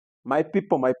My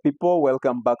people,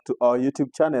 welcome back to our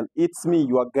YouTube channel. It's me,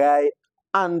 your guy,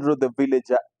 Andrew the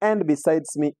Villager, and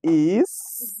besides me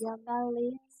is... Your girl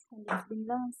Liz, and it's been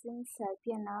long since I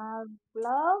appeared in our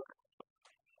vlog.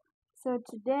 So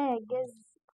today, I guess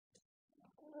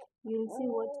you'll see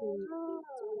what we'll be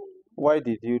doing. Why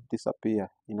did you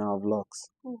disappear in our vlogs?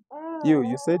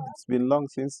 You said it's been long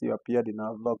since you appeared in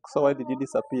our vlog, so why did you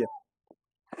disappear?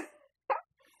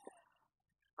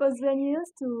 Because when you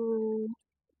used to...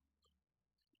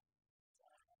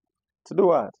 To do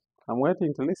what? I'm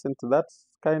waiting to listen to that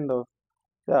kind of...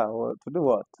 Yeah, well, to do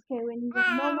what? Okay, when you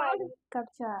normally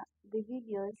capture the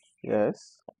videos,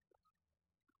 Yes.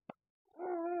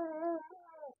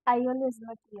 I always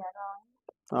not be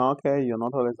around. Okay, you're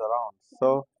not always around.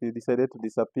 So you decided to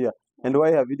disappear. And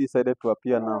why have you decided to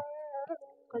appear now?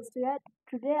 Because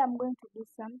today I'm going to do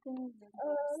something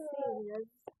very serious.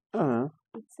 Uh-huh.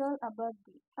 It's all about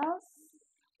the house.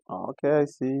 Okay, I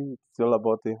see. It's all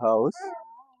about the house.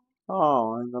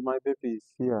 Oh, and my baby is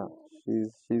here.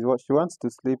 She's what she wants to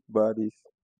sleep, buddies.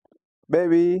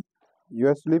 Baby,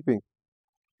 you're sleeping.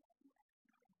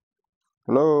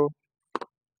 Hello?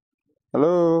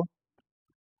 Hello?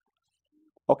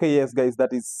 Okay, yes, guys,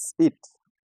 that is it.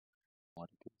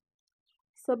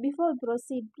 So before we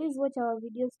proceed, please watch our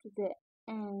videos today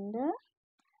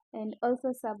and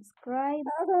also subscribe,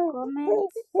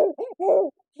 comment,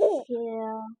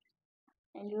 share,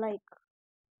 and like.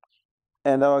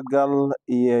 And our girl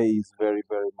here is very,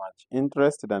 very much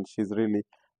interested, and she's really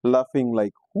laughing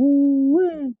like,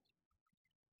 wee,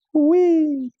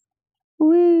 wee,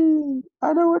 wee.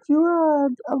 I know what you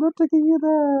want. I'm not taking you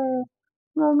there.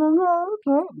 No, no, no,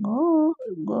 no, no,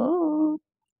 no.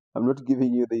 I'm not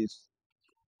giving you this.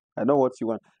 I know what you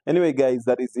want. Anyway, guys,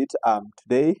 that is it.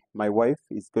 Today my wife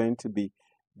is going to be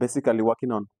basically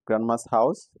working on grandma's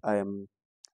house. I'm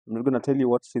not gonna tell you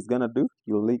what she's gonna do.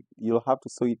 You'll have to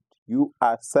see it you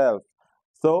yourself.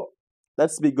 So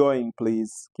let's be going,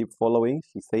 please. Keep following.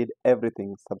 She said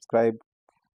everything. Subscribe,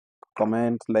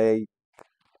 comment, like,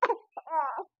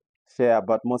 share,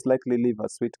 but most likely leave a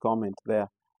sweet comment there.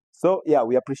 So yeah,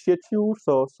 we appreciate you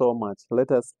so much.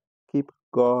 Let us keep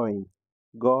going,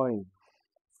 flowing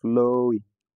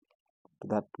to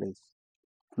that place.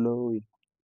 Flowing.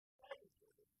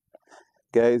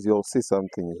 Guys, you'll see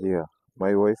something here.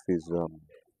 My wife is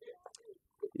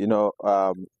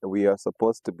we are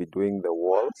supposed to be doing the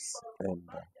walls, and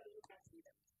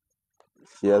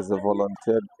she has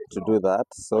volunteered to do that.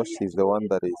 So she's the one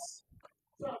that is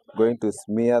going to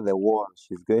smear the wall.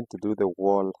 She's going to do the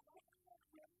wall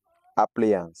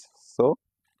appliance. So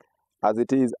as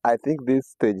it is, I think this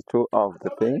stage 2 of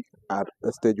the thing.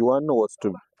 Stage 1 was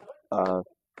to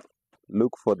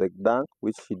look for the dung,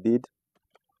 which she did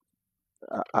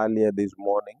earlier this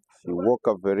morning. She woke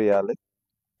up very early,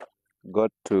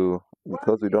 got to,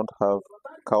 because we don't have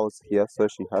cows here, so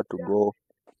she had to go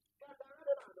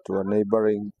to a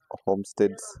neighboring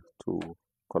homesteads to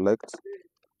collect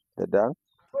the dung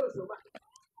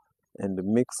and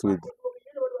mix with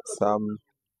some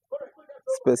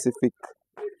specific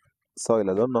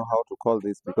soil. I don't know how to call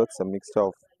this because it's a mixture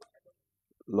of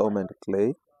loam and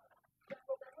clay.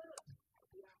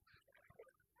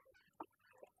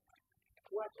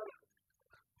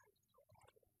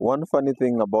 One funny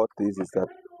thing about this is that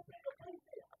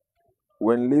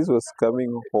when Liz was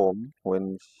coming home,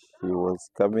 when she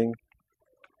was coming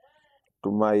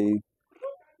to my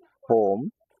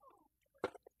home,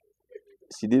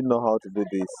 she didn't know how to do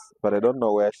this, but I don't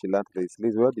know where she learned this.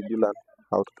 Liz, where did you learn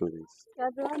how to do this?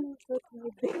 You're the one who taught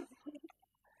me this.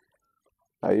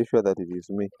 Are you sure that it is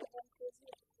me?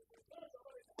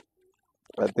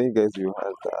 I think, guys, you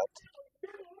heard that.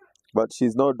 But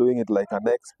she's not doing it like an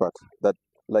expert, that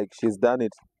like she's done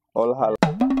it all her